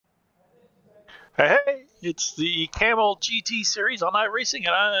Hey, it's the Kamel GT series on iRacing,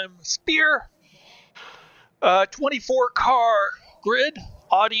 and I'm Spear. 24 car grid,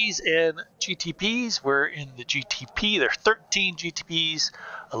 Audis and GTPs. We're in the GTP. There are 13 GTPs,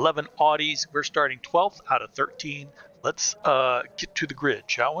 11 Audis. We're starting 12th out of 13. Let's get to the grid,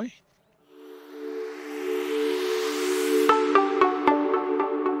 shall we?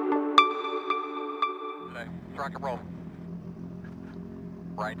 Okay, rock and roll.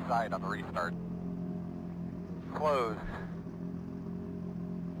 Right side on the restart. Closed.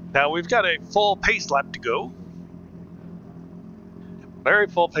 Now we've got a full pace lap to go. Very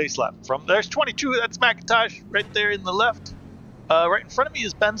full pace lap. From there's 22. That's McIntosh right there in the left. Right in front of me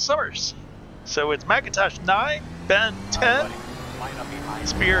is Ben Summers. So it's McIntosh 9, Ben 10,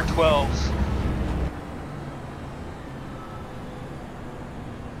 Spear 12.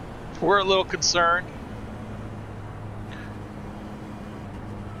 We're a little concerned.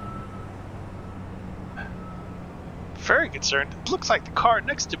 Very concerned. It looks like the car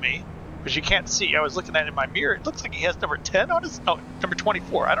next to me, because you can't see. I was looking at it in my mirror. It looks like he has number 10 on his. Oh, number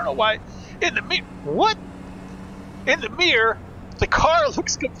 24. I don't know why. In the mirror. What? In the mirror, the car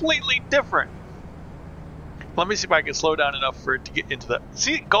looks completely different. Let me see if I can slow down enough for it to get into the.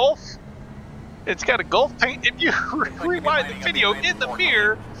 See, Golf? It's got a Golf paint. If you rewind the video in the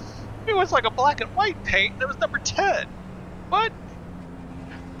mirror, it was like a black and white paint. That was number 10. What?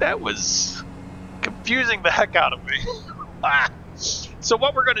 That was confusing the heck out of me. So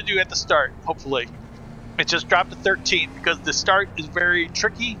what we're going to do at the start, hopefully, is just drop to 13 because the start is very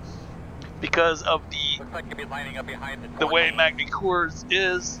tricky because of the way Magny Cours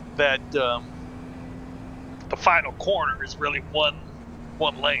is that the final corner is really one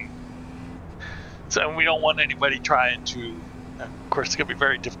lane. So we don't want anybody trying to. Of course, it's going to be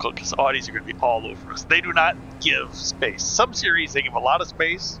very difficult because Audis are going to be all over us. They do not give space. Some series they give a lot of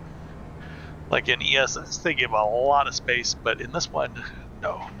space. Like in ESS, they give a lot of space, but in this one,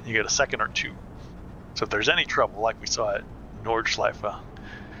 no. You get a second or two. So if there's any trouble, like we saw at Nordschleife,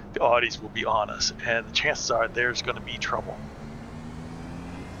 the Audis will be on us, and the chances are there's going to be trouble.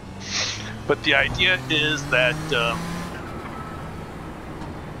 But the idea is that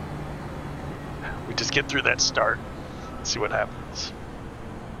we just get through that start and see what happens.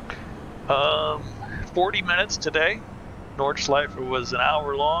 40 minutes today. Nordschleife was an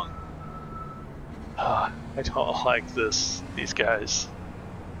hour long. I don't like these guys.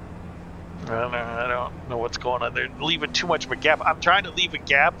 I don't know what's going on. They're leaving too much of a gap. I'm trying to leave a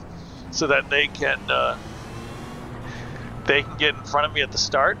gap so that they can get in front of me at the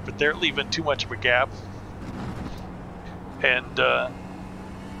start, but they're leaving too much of a gap. And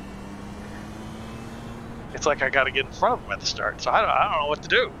it's like I got to get in front of them at the start. So I don't know what to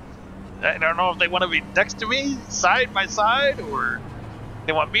do. I don't know if they want to be next to me, side by side, or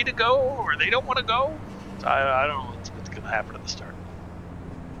they want me to go, or they don't want to go. So I don't know what's going to happen at the start.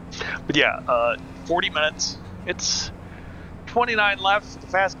 But yeah, 40 minutes. It's 29 left for the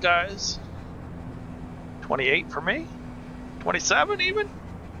fast guys. 28 for me. 27 even.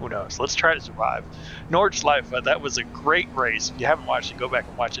 Who knows? Let's try to survive. Nordschleife, that was a great race. If you haven't watched it, go back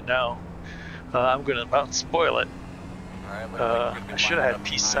and watch it now. I'm going to about spoil it. I should have had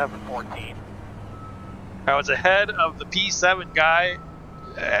P7. 14. I was ahead of the P7 guy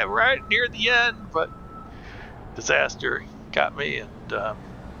right near the end, but disaster got me, and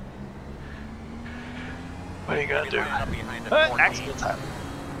what are you gonna do? Accidents happen.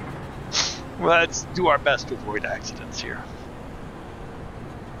 Well, let's do our best to avoid accidents here.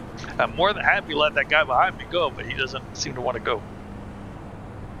 I'm more than happy to let that guy behind me go, but he doesn't seem to want to go.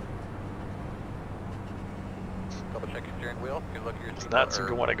 Double check your steering wheel. Good look at your Does not seem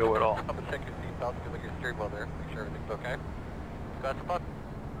to want to go at all. Double check your seatbelt. Good look at your steering wheel there. Make sure everything's okay. Got the button.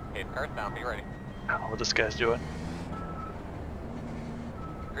 Okay, car's down. Be ready. I don't know what this guy's doing.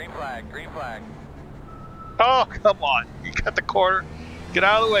 Green flag. Green flag. Oh, come on. You got the corner. Get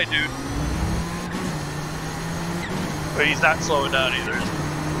out of the way, dude. But he's not slowing down either.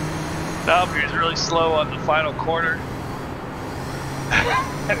 Nope, he's really slow on the final corner.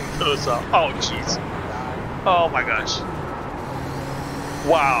 And he goes off. Oh, jeez. Oh, my gosh.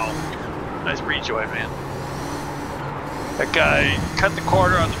 Wow. Nice rejoin, man. That guy cut the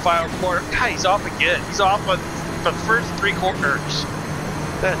corner on the final corner. God, he's off again. He's off on the first 3 corners.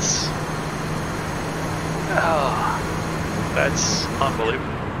 That's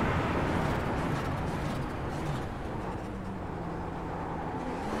unbelievable.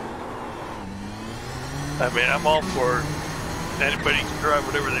 I mean, I'm all for anybody can drive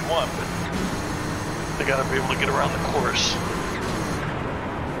whatever they want, but they gotta be able to get around the course.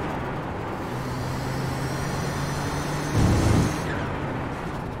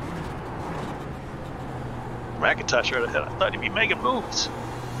 McIntosh right ahead. I thought he'd be making moves.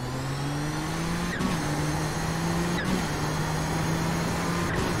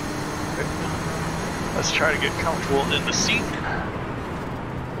 Let's try to get comfortable in the seat.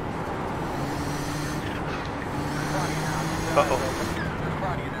 Uh-oh.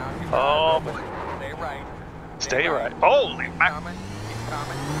 Oh boy. Stay right. Stay right. Holy mac.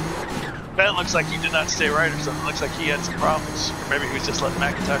 Ben looks like he did not stay right or something. Looks like he had some problems. Or maybe he was just letting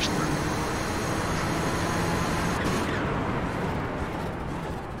McIntosh through.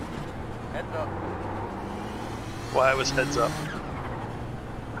 Heads up. Why was heads up?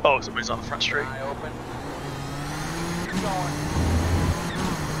 Oh, somebody's on the front straight. Eye open. Keep going.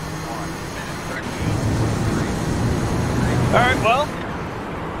 1 minute 13. Alright, well,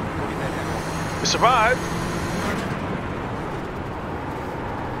 we survived.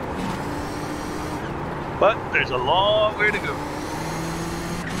 But there's a long way to go.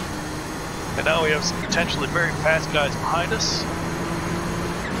 And now we have some potentially very fast guys behind us.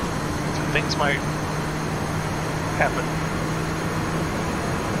 So things might happen.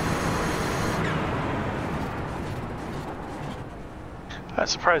 I'm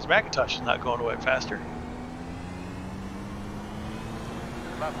surprised McIntosh is not going away faster.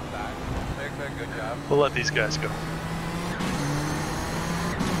 Left side. Clear, good job. We'll let these guys go.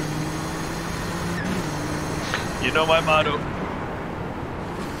 You know my motto.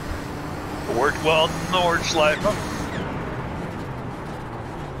 Worked well in the Nordschleife.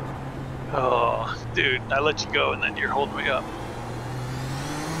 Oh, dude, I let you go and then you're holding me up.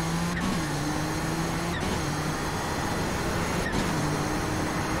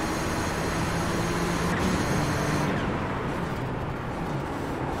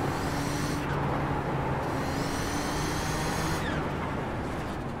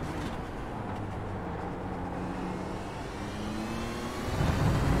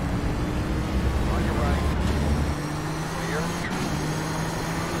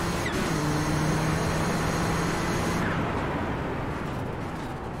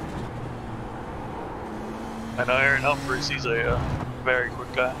 I know Aaron Humphries, he's a very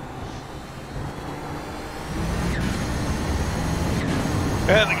quick guy.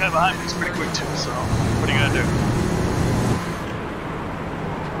 And the guy behind me is pretty quick too, so what are you gonna do?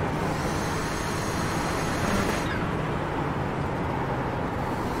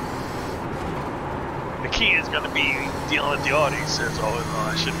 The key is gonna be dealing with the Audis. As always,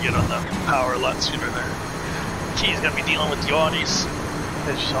 I should get on the power a lot sooner there. The key is gonna be dealing with the Audis.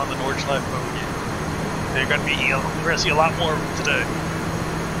 It's just on the Nordschleife road. They're going to be, we're going to see a lot more of them today.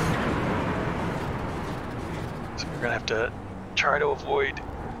 So we're going to have to try to avoid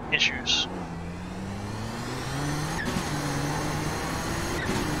issues.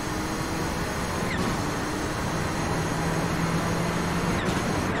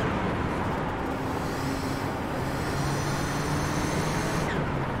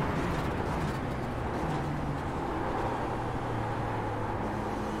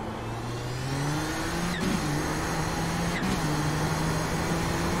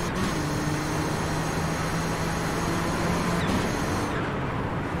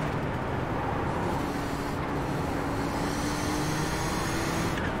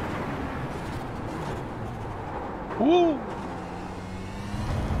 Woo!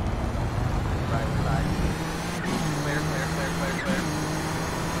 Right side. Clear.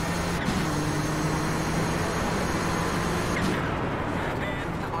 Man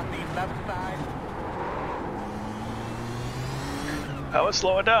on the left side. I was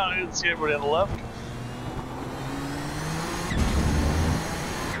slowing down. I didn't see everybody on the left.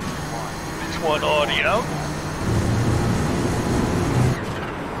 There's one Audi out.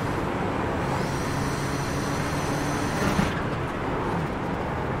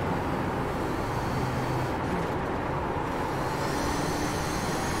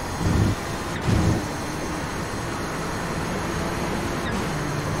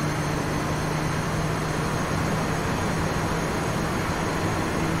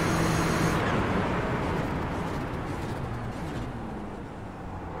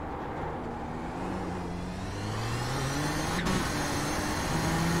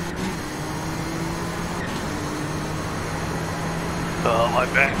 My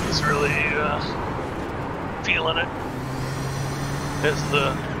back is really feeling it as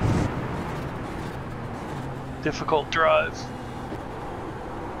the difficult drive.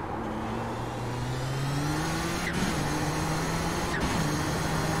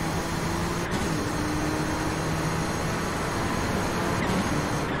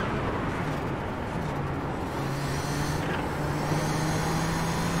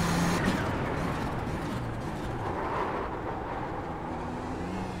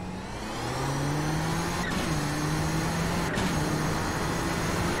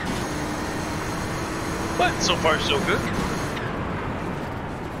 But so far, so good.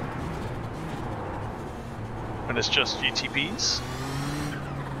 And it's just GTPs.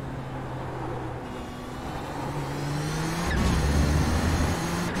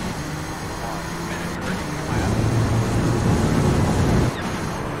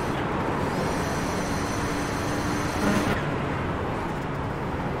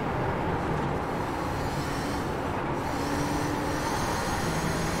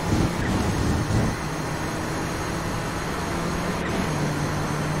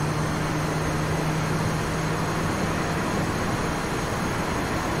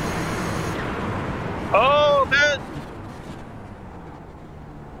 Oh, man!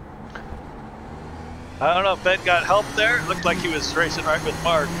 I don't know if Ben got help there. It looked like he was racing right with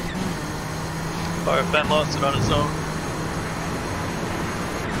Mark. Or if Ben lost it on his own.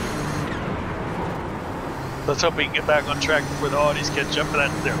 Let's hope he can get back on track before the Audis catch up.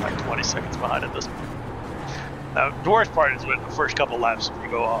 But they're like 20 seconds behind at this point. Now, the worst part is when the first couple laps if you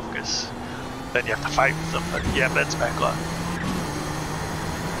go off, because then you have to fight with them. But yeah, Ben's back on.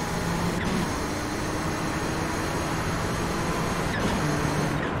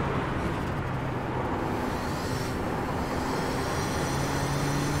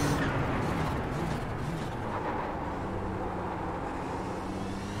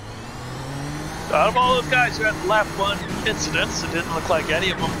 Out of all those guys who had the lap 1 incidents, it didn't look like any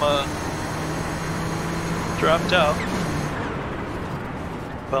of them dropped out.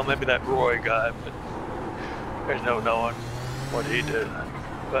 Well, maybe that Roy guy, but there's no knowing what he did.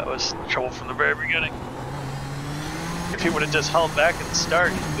 That was trouble from the very beginning. If he would have just held back at the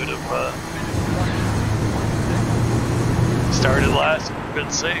start, he could have started last and been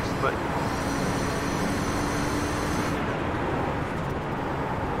safe, but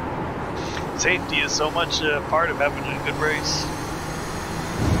safety is so much part of having a good race.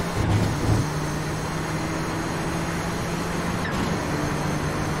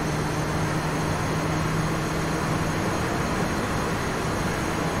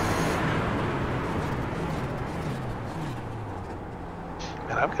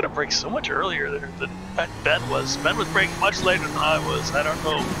 And I'm gonna brake so much earlier there than Ben was. Ben was braking much later than I was. I don't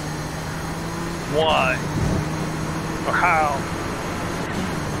know why or how.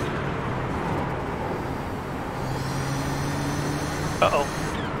 Uh-oh.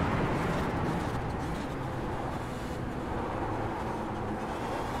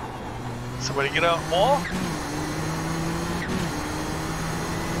 Somebody get out and walk?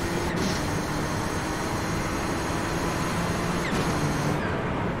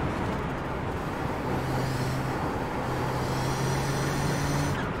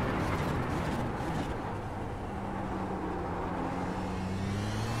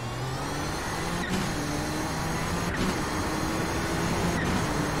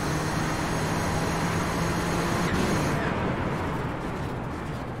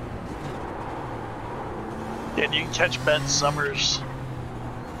 And you can catch Ben Summers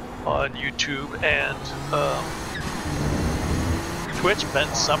on YouTube and Twitch. Ben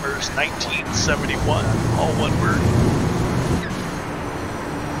Summers 1971, all one word.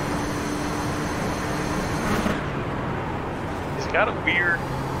 He's got a weird,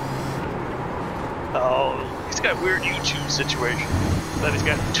 he's got a weird YouTube situation. That he's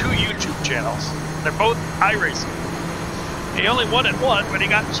got 2 YouTube channels. They're both iRacing. He only wanted one, but he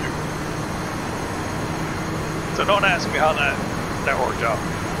got 2. So don't ask me how that worked out.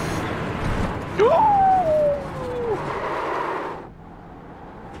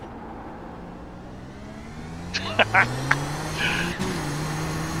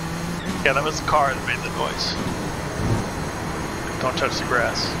 Yeah, that was the car that made the noise. Don't touch the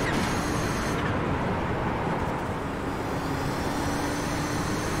grass.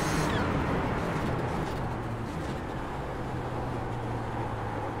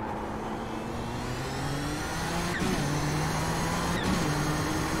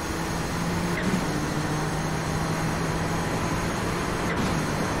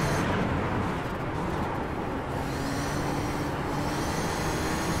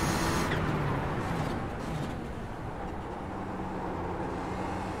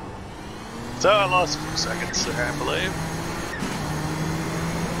 So I lost a few seconds there, I believe.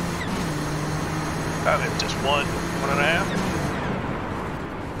 Maybe just 1.5.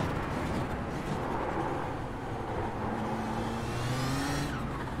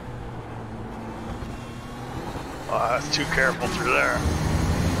 Oh, that's too careful through there.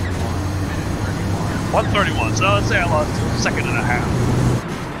 1:31, so let's say I lost a second and a half.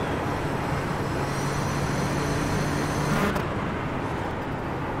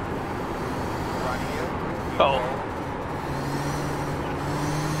 Oh.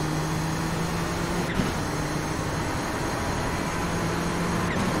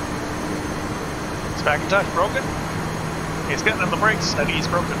 His back touch broken. He's getting on the brakes and he's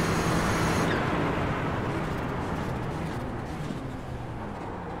broken.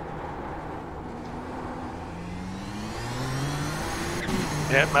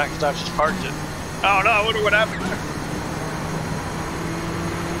 Yeah, McIntosh just parked it. Oh no, I wonder what happened there.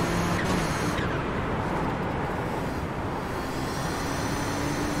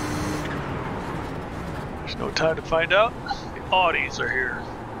 There's no time to find out. The Audis are here.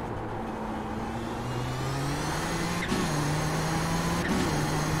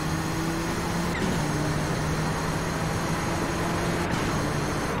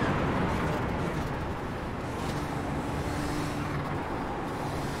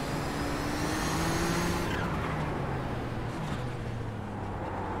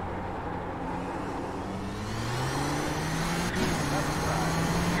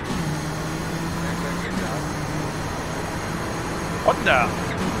 What now?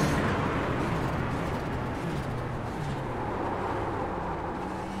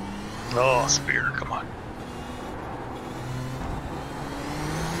 Oh, Spear, come on.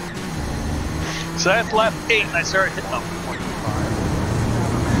 So that's lap 8 and I started hitting them.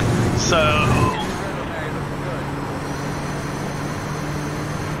 So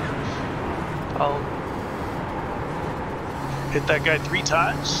I'll hit that guy 3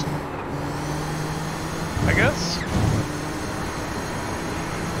 times, I guess.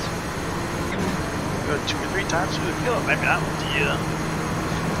 Go 2 or 3 times through the field. Maybe not with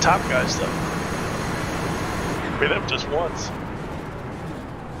the top guys though. Maybe them just once.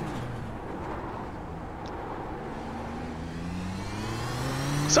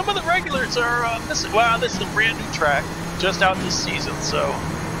 Some of the regulars are missing. Wow, this is a brand new track, just out this season. So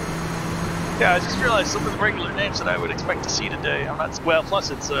yeah, I just realized some of the regular names that I would expect to see today. I'm not. Well,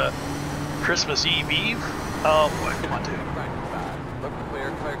 plus it's Christmas Eve. Oh boy, come on, dude. Look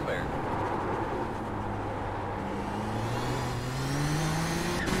clear, clear, clear.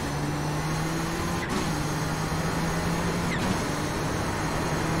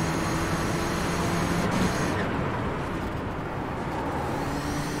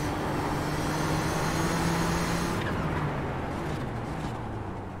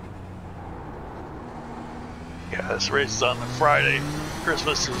 Yeah, this race is on the Friday.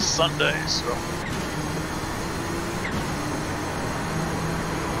 Christmas is Sunday, so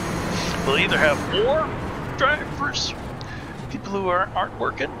we'll either have more drivers, people who aren't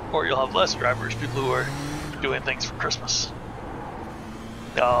working, or you'll have less drivers, people who are doing things for Christmas.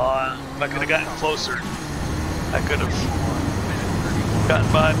 If I could have gotten closer, I could have gotten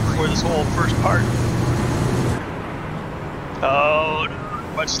by before this whole first part. Oh,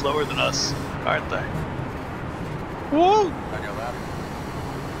 no, much slower than us, aren't they? Woo! On your left.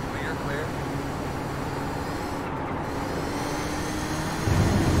 Clear, clear.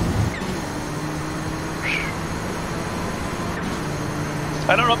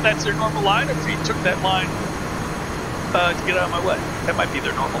 I don't know if that's their normal line or if he took that line to get out of my way. That might be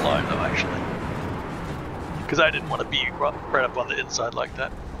their normal line though, actually. Because I didn't want to be right up on the inside like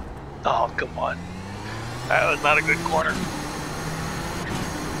that. Oh, come on. That was not a good corner.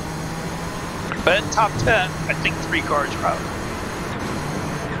 But in top 10, I think 3 cars are out.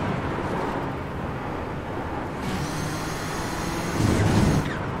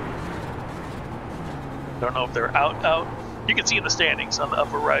 Don't know if they're out. You can see in the standings on the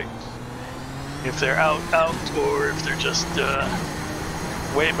upper right if they're out, or if they're just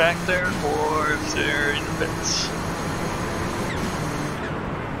way back there, or if they're in the pits.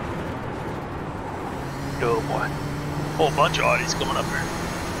 Oh boy. Whole bunch of Audis coming up here.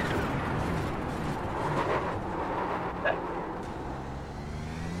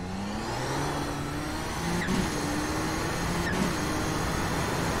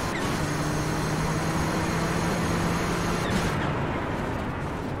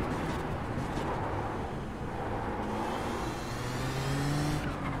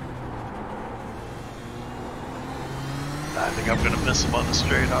 I think I'm going to miss him on the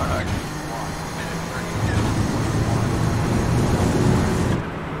straight, aren't I?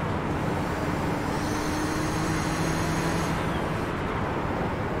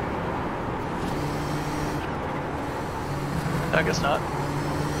 I guess not.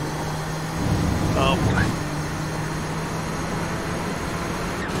 Oh boy.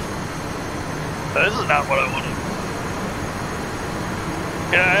 This is not what I wanted.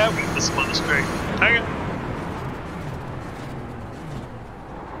 Yeah, I am going to miss him on the straight. Okay.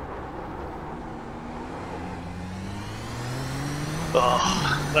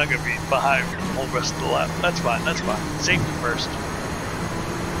 Oh, not gonna be behind for the whole rest of the lap. That's fine, that's fine. Safety first.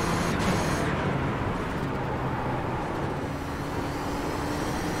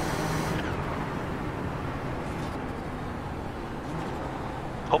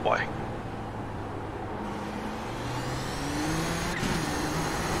 Oh boy.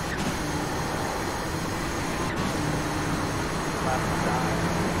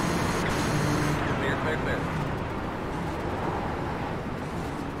 Clear, clear, clear.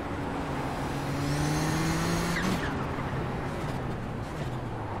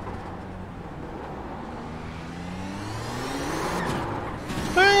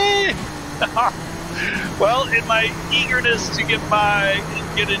 Hey! Well, in my eagerness to get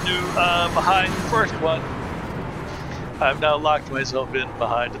into behind the first one, I've now locked myself in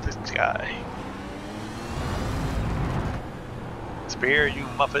behind this guy. Spear, you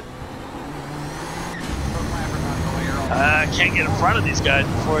muppet. I can't get in front of these guys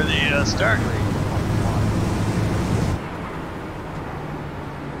before they start.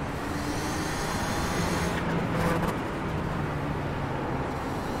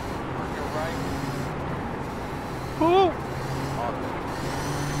 Woo!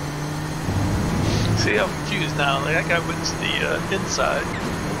 See, I'm confused now. Like, that guy went to the inside.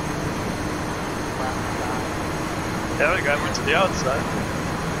 The other guy went to the outside.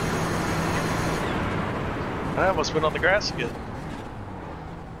 I almost went on the grass again.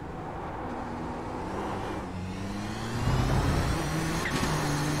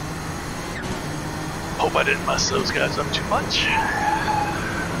 Hope I didn't mess those guys up too much.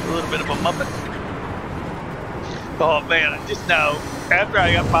 A little bit of a muppet. Oh man, just now, after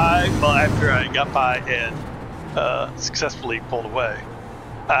I got by and successfully pulled away,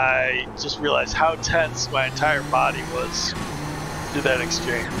 I just realized how tense my entire body was through that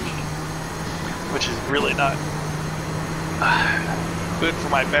exchange, which is really not good for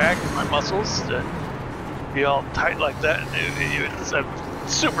my back and my muscles to be all tight like that. It's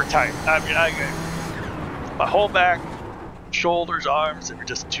super tight. I mean, my whole back, shoulders, arms, they were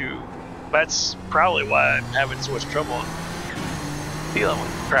just too. That's probably why I'm having so much trouble dealing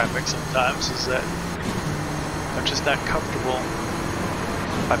with traffic sometimes, is that I'm just not comfortable.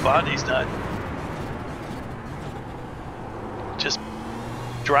 My body's not just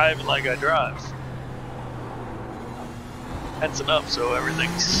driving like I drive. Tensing up, so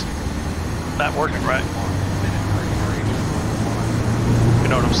everything's not working right. You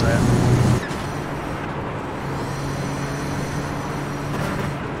know what I'm saying?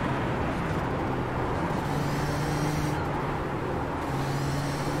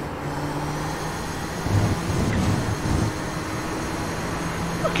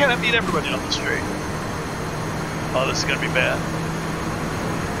 Can't I meet everybody on the street? Oh, this is gonna be bad.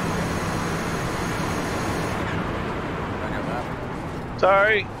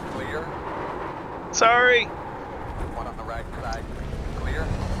 Sorry. Clear. Sorry. One on the right side. Clear.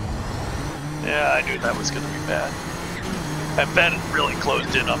 Yeah, I knew that was gonna be bad. And Ben really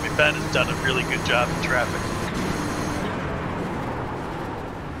closed in on me. Ben has done a really good job in traffic.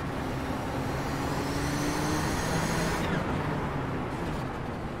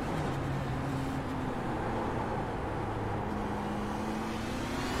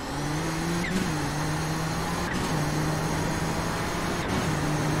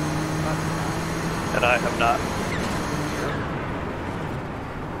 And I have not.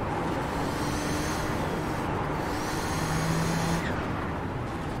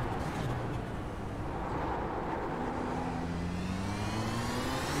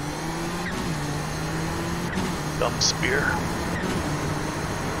 Dumb spear.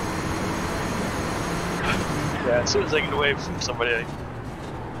 Yeah, as soon as I get away from somebody, I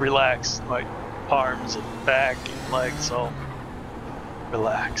relax my arms and back and legs, so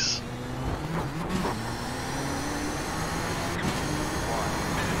relax.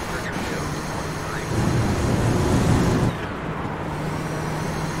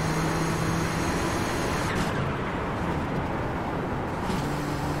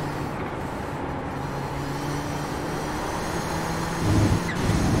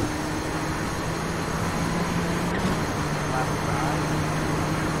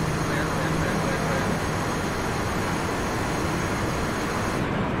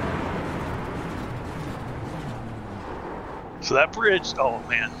 So that bridge, oh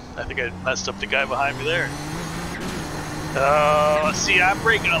man, I think I messed up the guy behind me there. See, I'm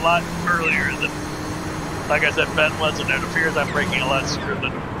braking a lot earlier than, like I said, Ben was, and it appears I'm braking a lot sooner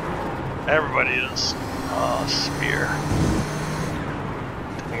than everybody is. Oh, spear.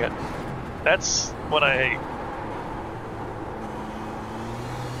 Dang it. That's what I hate.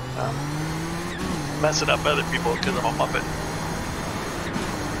 Messing up other people because I'm a muppet.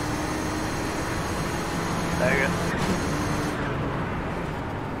 Dang it.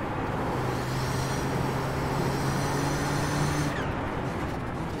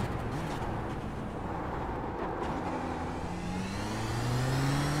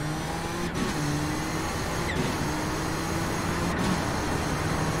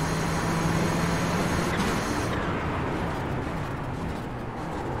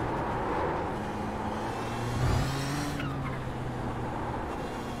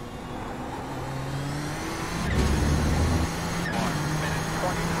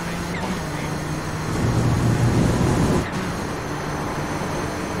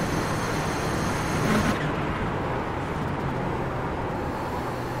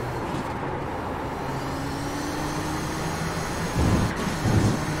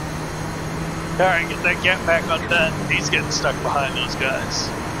 Alright, get that gap back on that. He's getting stuck behind those guys.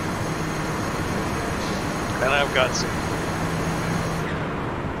 And I've got some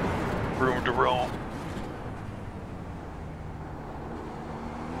room to roam.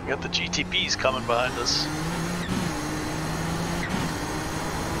 We got the GTPs coming behind us.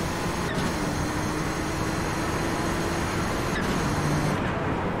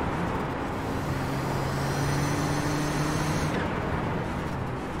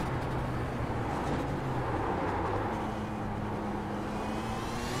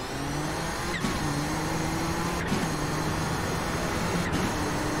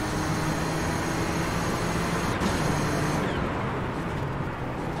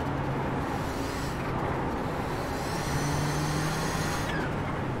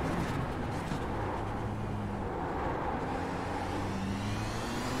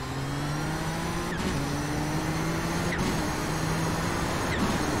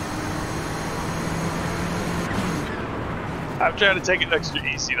 I'm trying to take it extra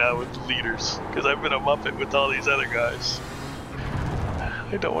easy now with the leaders, because I've been a Muppet with all these other guys.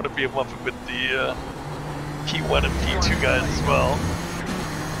 I don't want to be a Muppet with the P1 and P2 guys as well.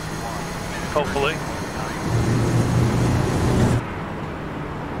 Hopefully.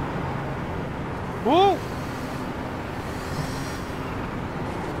 Woo!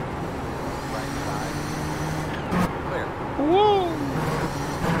 Woo!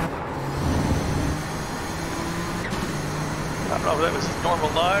 I don't know if that was his normal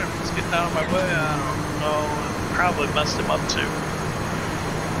line, if he's getting out of my way, I don't know. Probably messed him up too.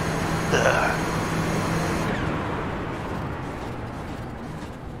 Ugh.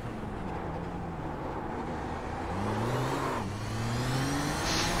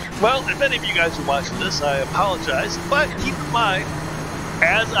 Well, if any of you guys are watching this, I apologize, but keep in mind,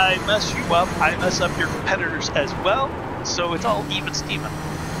 as I mess you up, I mess up your competitors as well, so it's all even Steven.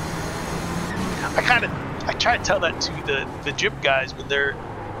 I try to tell that to the gym guys when they're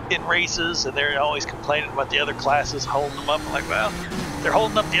in races and they're always complaining about the other classes holding them up. I'm like, well, they're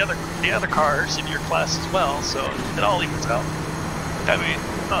holding up the other cars in your class as well, so it all evens out. I mean,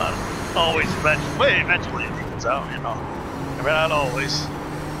 always eventually it evens out, you know. I mean, not always.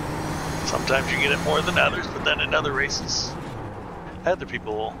 Sometimes you get it more than others, but then in other races, other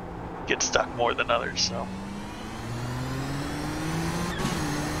people will get stuck more than others, so.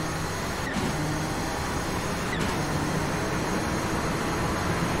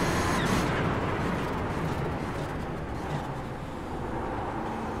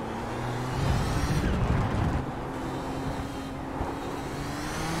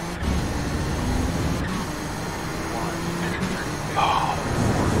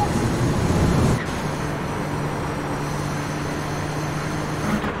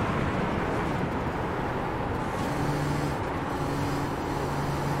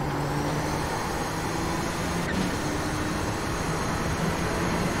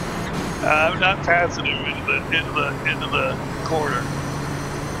 I'm not passing him into the corner.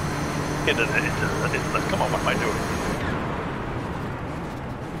 Into the come on, what am I doing?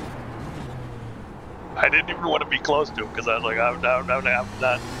 I didn't even want to be close to him because I was like, I'm not,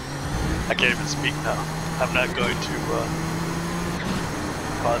 I can't even speak now. I'm not going to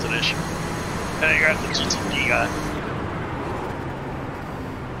cause an issue. And you got the GTP guy.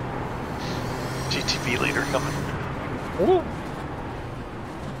 GTP leader coming. Woo!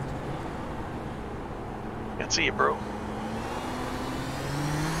 Can't see you, bro.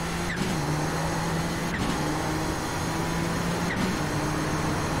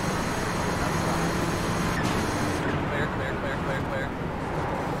 Clear.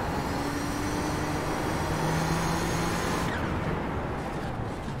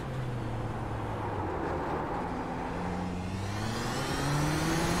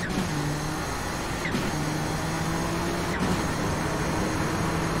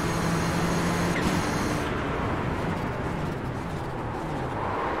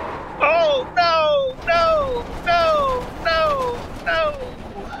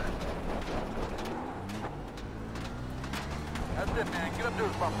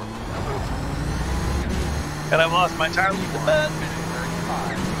 And I've lost my tire lead to bed.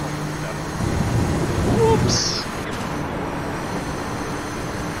 Whoops.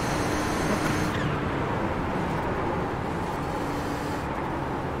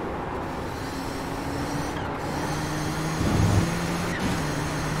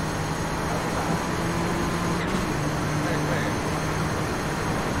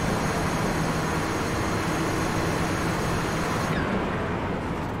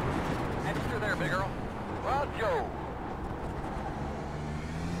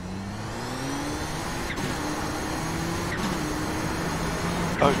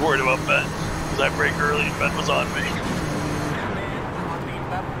 I was worried about that. because I braked early and Ben was on me.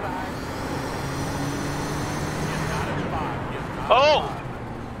 Oh!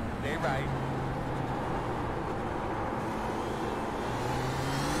 Stay right.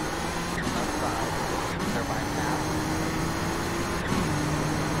 Left side. Turbine half.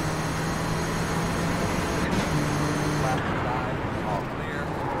 Left side. All clear.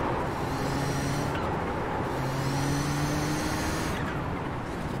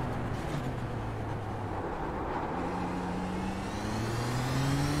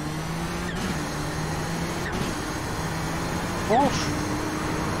 Oof.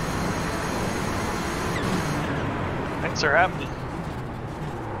 Things are happening.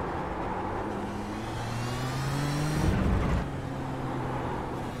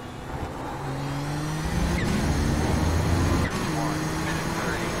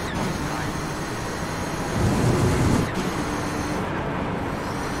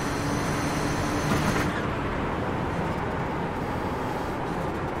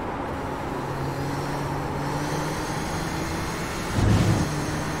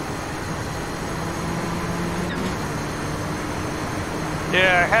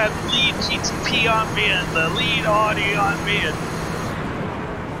 Yeah, I had the lead GTP on me and the lead Audi on me, and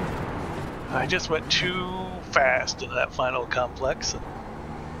I just went too fast in that final complex.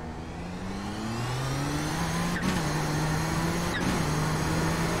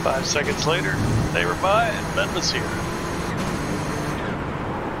 5 seconds later, they were by and Ben was here.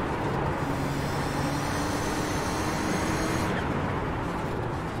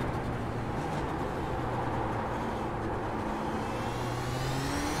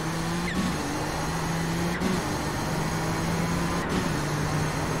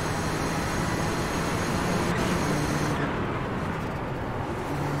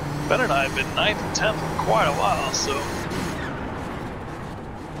 Ben and I have been 9th and 10th for quite a while, so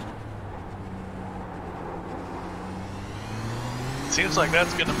seems like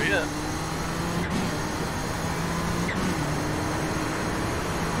that's gonna be it.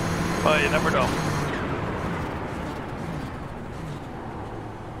 Well, you never know.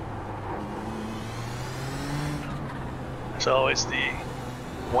 There's always the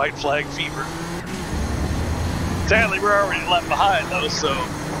white flag fever. Sadly, we're already left behind though, so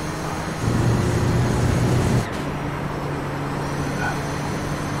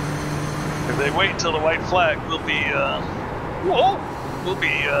if they wait until the white flag, we'll be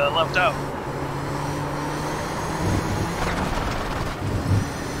left out.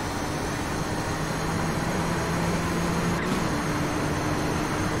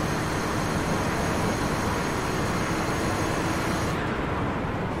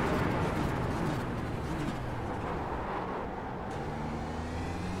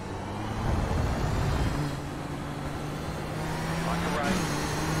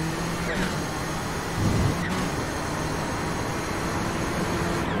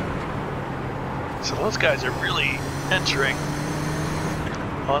 So those guys are really entering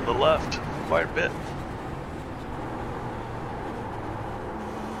on the left quite a bit.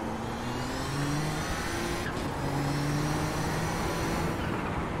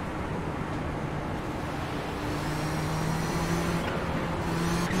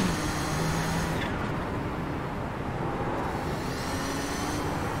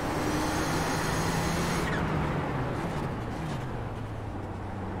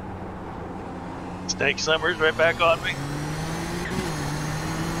 Snake Summers right back on me.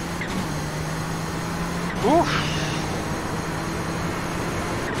 Oof.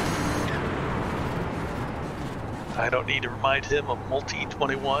 I don't need to remind him of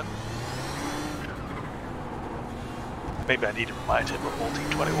multi-21. Maybe I need to remind him of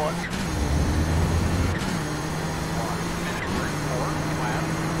multi-21.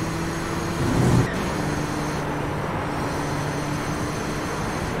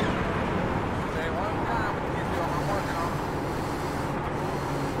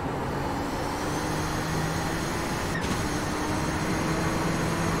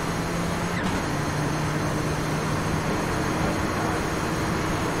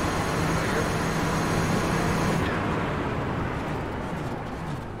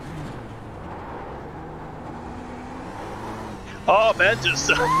 Oh, Ben just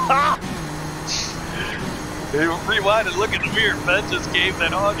rewind and look in the mirror. Ben just gave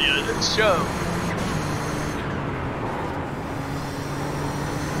that audio a show.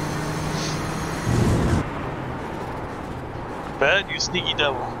 Ben, you sneaky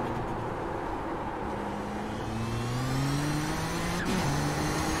devil.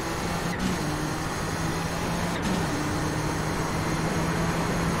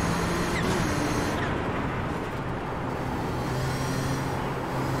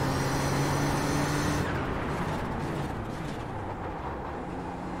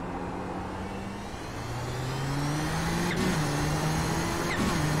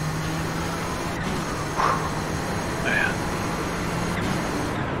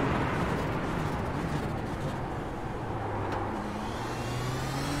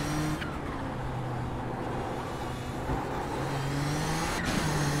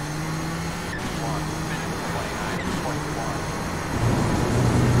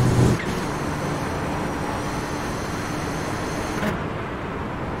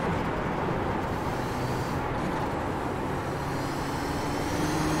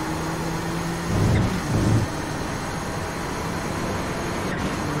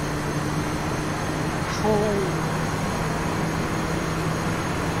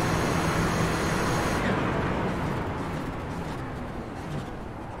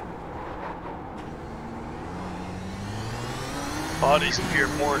 Bodies appear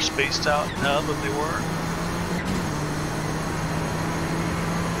more spaced out now than they were.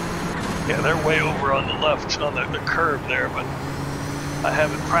 Yeah, they're way over on the left, on the curve there, but I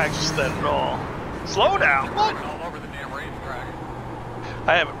haven't practiced that at all. Slow down, what? All over the damn racetrack.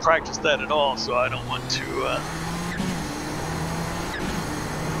 I haven't practiced that at all, so I don't want to,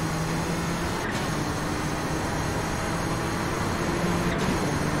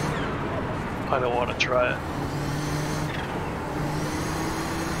 I don't want to try it.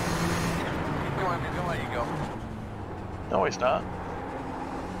 He's gonna let you go. No, he's not.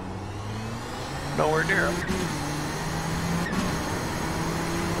 Nowhere near him.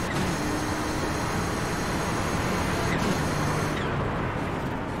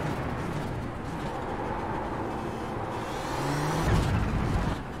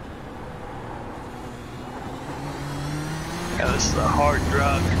 Yeah, this is a hard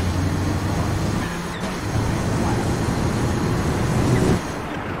drive.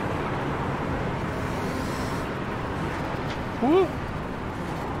 Woo!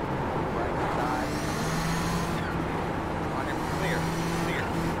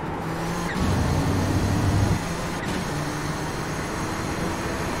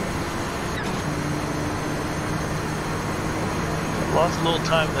 Lost a little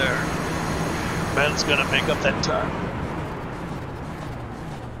time there. Ben's gonna make up that time.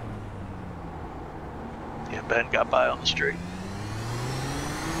 Yeah, Ben got by on the straight.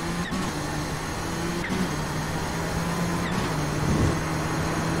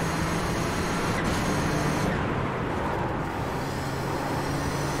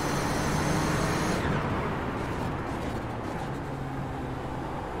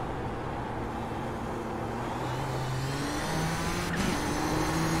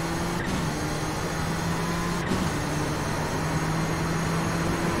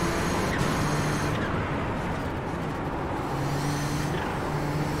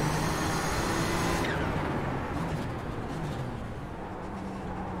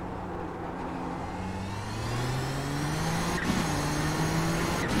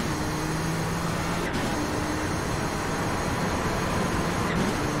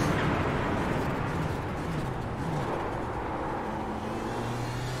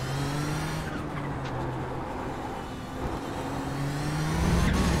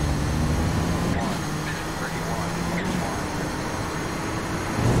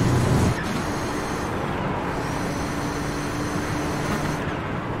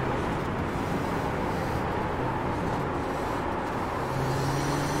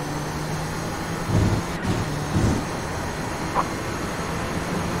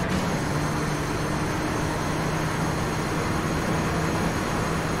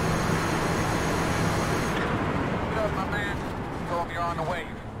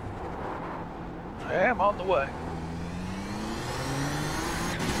 I am on the way.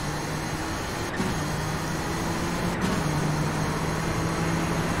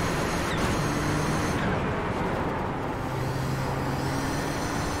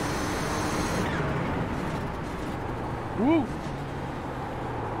 Woo!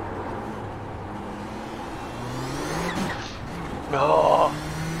 Oh!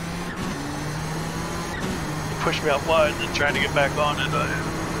 Push me out wide, then trying to get back on it. I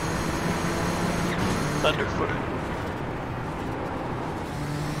am underfooted.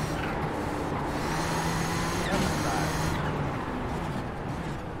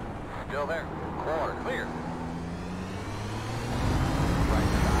 Still there. Corner clear.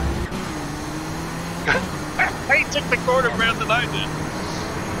 He took the corner better than I did.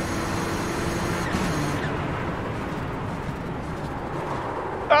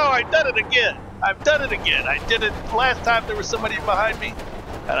 Oh, I've done it again. I've done it again. I did it last time there was somebody behind me,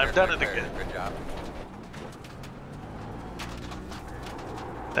 and I've done it again. Good job.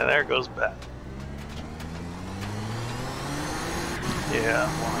 And there goes back. Yeah,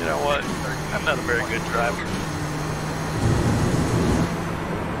 you know what? I'm not a very good driver.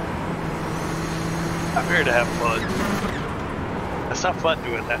 I'm here to have fun. It's not fun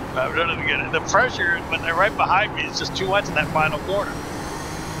doing that. I've done it again. The pressure when they're right behind me is just too much in that final corner.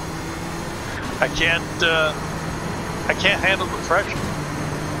 I can't handle the pressure.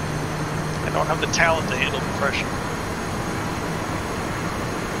 I don't have the talent to handle the pressure.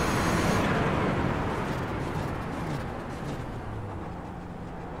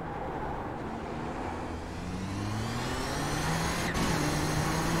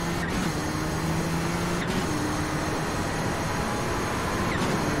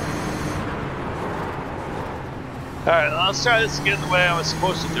 Alright, let's try this again the way I was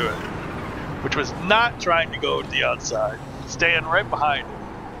supposed to do it, which was not trying to go to the outside, staying right behind it,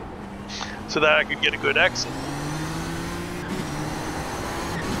 so that I could get a good exit.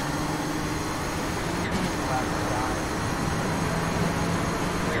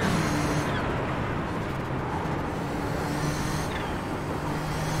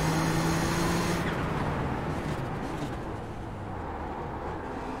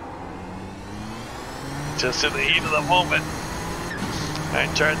 Just in the heat of the moment, I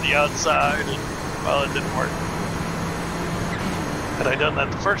turned the outside and, well, it didn't work. Had I done that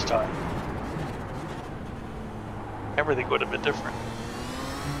the first time, everything would have been different.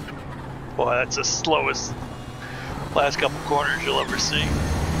 Boy, that's the slowest last couple corners you'll ever see. 1:31.4.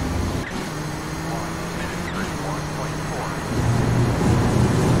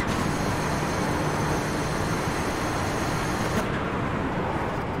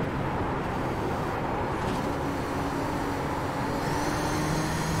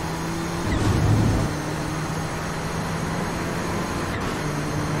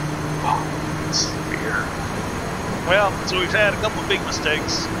 Well, so we've had a couple of big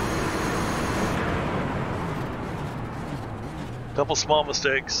mistakes. A couple small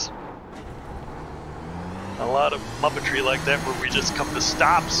mistakes. A lot of muppetry like that where we just come to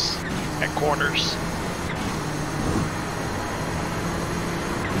stops at corners.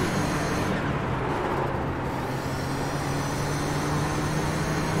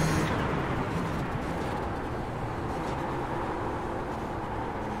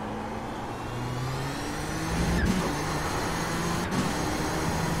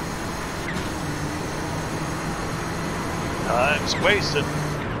 Time's wasted.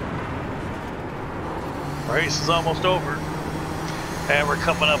 Race is almost over. And we're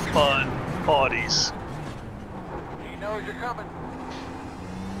coming up on Audis. He knows you're coming.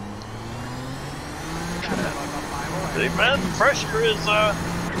 Hey man, the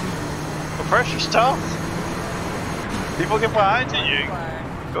pressure's tough. People get behind you.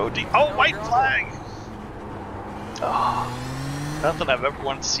 Go deep. Oh, white flag! Oh, nothing I've ever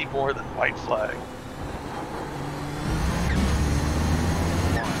wanted to see more than white flag.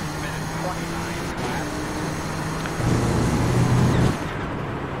 1:29.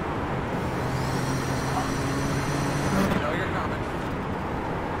 Know you're coming.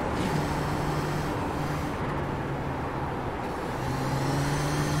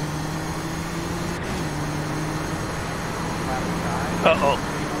 Uh-oh.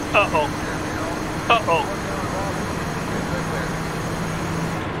 Uh-oh. Uh-oh.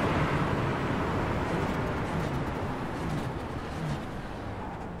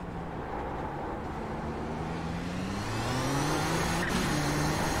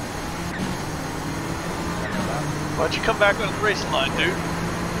 Why'd you come back on the racing line, dude?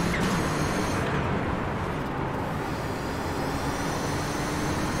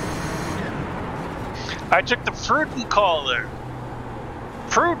 I took the prudent call there.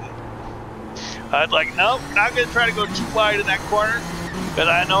 Prudent. I'd like, nope, not gonna try to go too wide in that corner, but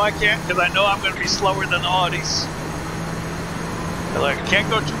I know I can't, because I know I'm gonna be slower than the Audis. They're like, can't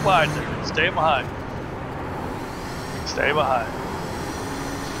go too wide there. Stay behind. Stay behind.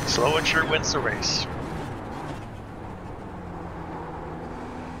 Slow and sure wins the race.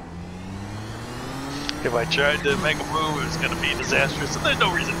 If I tried to make a move, it was going to be disastrous, and there's no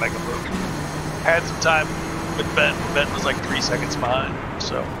reason to make a move. Had some time with Ben. Ben was like 3 seconds behind,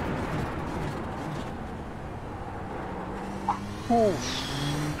 so. Whew.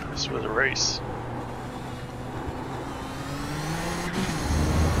 This was a race.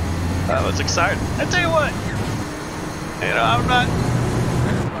 That was exciting. I tell you what, you know, I'm not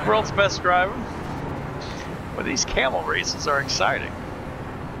the world's best driver, but these camel races are exciting.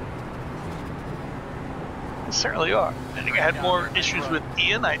 Certainly are. I think I had more issues with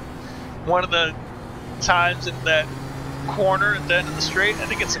Ian. One of the times in that corner at the end of the straight, I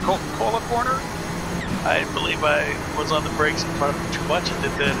think it's the Coca-Cola corner, I believe I was on the brakes in front of him too much and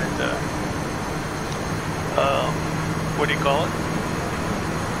did that at, what do you call it?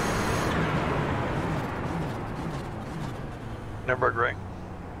 Nürburgring.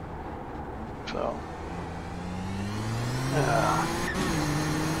 So,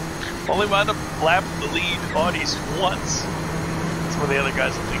 only wound up lapping the lead Audis once. Some of the other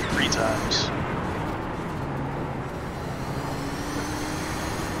guys, I think, 3 times.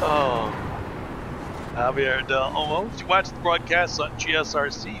 Oh. Javier Del Omo. If you watch the broadcasts on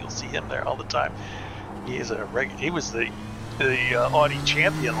GSRC, you'll see him there all the time. He is a he was the Audi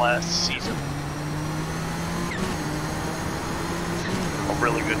champion last season. A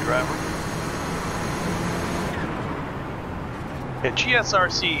really good driver. Yeah,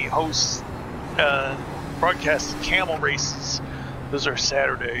 GSRC hosts broadcast camel races. Those are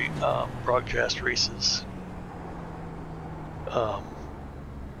Saturday broadcast races.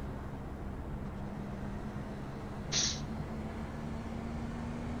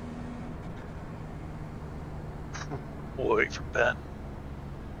 We'll wait for Ben.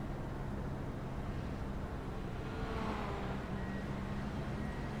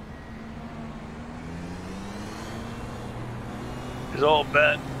 Here's old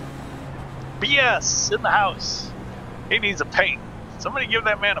Ben. BS in the house. He needs a paint. Somebody give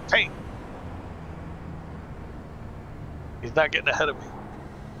that man a paint. He's not getting ahead of me.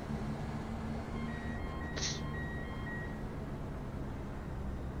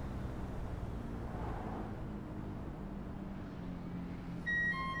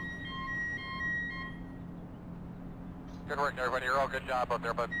 Good work, everybody. You're all good job out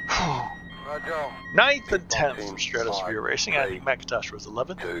there, bud. Joe. 9th and 10th for Stratosphere Racing. I think McIntosh was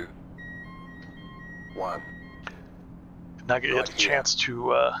 11th. 2, 1. Not gonna get a chance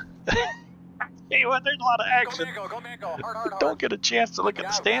to. Hey, well, there's a lot of action. Go, man, go. Hard. Don't get a chance to look at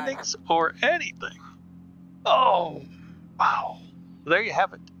the standings or anything. Oh, wow. There you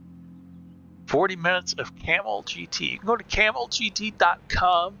have it. 40 minutes of Kamel GT. You can go to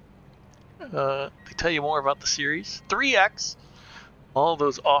camelgt.com. They tell you more about the series. 3X. All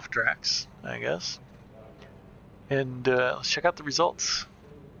those off tracks, I guess. And let's check out the results.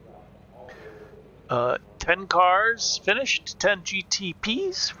 10 cars finished, 10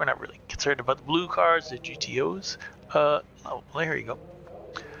 GTPs. We're not really concerned about the blue cars, the GTOs. Oh, there you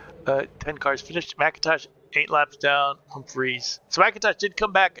go. 10 cars finished. McIntosh 8 laps down. Humphreys. So McIntosh did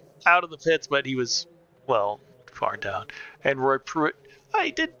come back out of the pits, but he was, well, far down. And Roy Pruitt,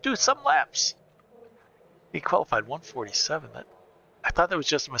 he did do some laps. He qualified 147. I thought that was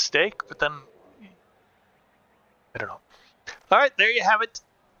just a mistake, but then I don't know. All right, there you have it.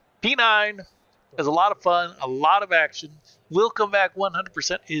 P9 is a lot of fun, a lot of action. Will come back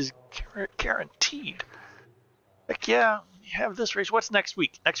 100% is guaranteed. Heck yeah, you have this race. What's next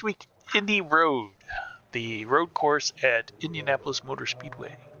week? Next week, Indy Road, the road course at Indianapolis Motor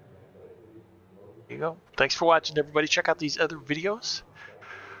Speedway. There you go. Thanks for watching, everybody. Check out these other videos.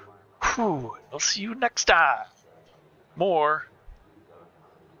 Whew, I'll see you next time. More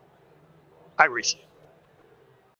iRacing.